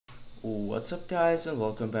What's up guys, and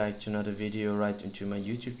welcome back to another video right into my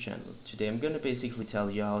YouTube channel. Today I'm gonna basically tell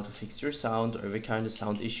you how to fix your sound or every kind of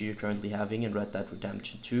sound issue you're currently having in Red Dead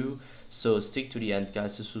Redemption 2. So stick to the end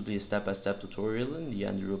guys, this will be a step-by-step tutorial. In the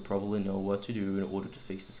end you will probably know what to do in order to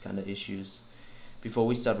fix this kind of issues. Before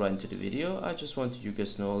we start right into the video, I just want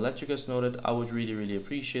to let you guys know that I would really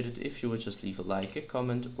appreciate it if you would just leave a like, a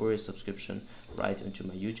comment or a subscription right into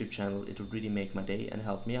my YouTube channel. It would really make my day and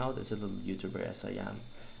help me out as a little YouTuber as I am.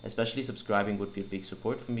 Especially subscribing would be a big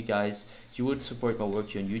support for me guys. You would support my work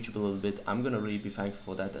here on YouTube a little bit. I'm gonna really be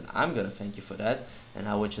thankful for that, and I'm gonna thank you for that. And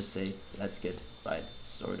I would just say, let's get right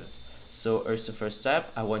started. So as the first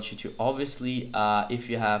step, I want you to obviously, if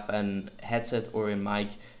you have an headset or a mic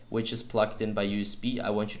which is plugged in by USB, I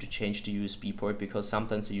want you to change the USB port because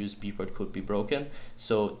sometimes the USB port could be broken.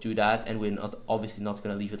 So do that, and we're obviously not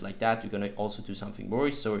gonna leave it like that. We're gonna also do something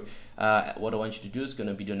more. So what I want you to do is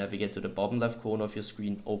gonna be to navigate to the bottom left corner of your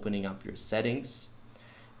screen, opening up your settings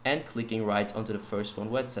and clicking right onto the first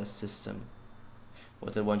one where it says system.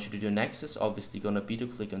 What I want you to do next is obviously gonna be to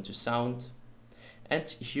click onto sound. And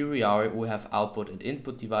here we are, we have output and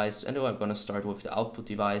input device, and I'm gonna start with the output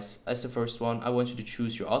device as the first one. I want you to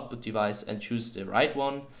choose your output device and choose the right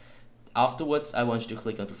one. Afterwards, I want you to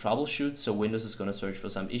click on to troubleshoot, so Windows is gonna search for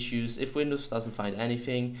some issues. If Windows doesn't find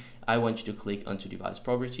anything, I want you to click onto device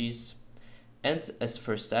properties. And as the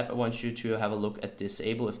first step, I want you to have a look at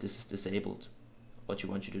disable if this is disabled. What you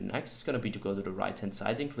want you to do next is gonna be to go to the right hand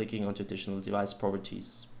side and clicking onto additional device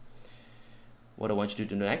properties. What I want you to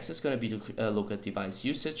do next is going to be to look at device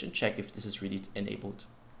usage and check if this is really enabled.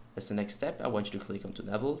 As the next step, I want you to click onto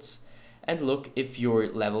levels and look if your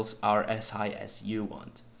levels are as high as you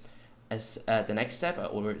want. As the next step,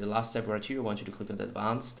 or the last step right here, I want you to click on the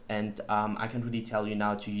advanced, and I can really tell you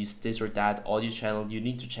now to use this or that audio channel. You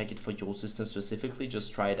need to check it for your system specifically,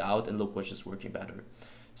 just try it out and look which is working better.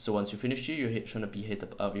 So once you finish here, you're going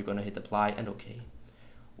to hit apply and OK.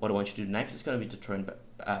 What I want you to do next is going to be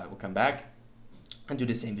to come back and do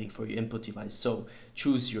the same thing for your input device. So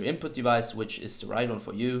choose your input device, which is the right one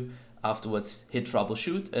for you. Afterwards, hit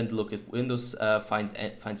troubleshoot and look if Windows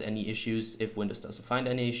finds any issues. If Windows doesn't find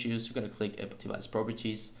any issues, you're going to click device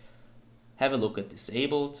properties, have a look at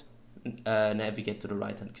disabled, navigate to the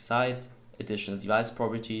right hand side, additional device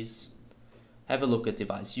properties, have a look at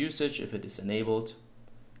device usage if it is enabled,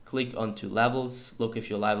 click onto levels, look if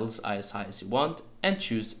your levels are as high as you want, and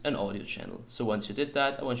choose an audio channel. So once you did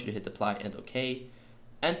that, I want you to hit apply and OK.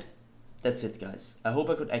 And that's it guys. I hope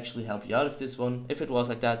I could actually help you out with this one. If it was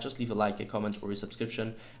like that, just leave a like, a comment or a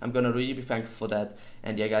subscription. I'm gonna really be thankful for that.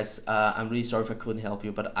 And yeah guys, I'm really sorry if I couldn't help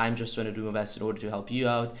you, but I'm just trying to do my best in order to help you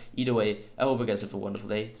out. Either way, I hope you guys have a wonderful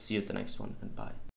day. See you at the next one, and bye.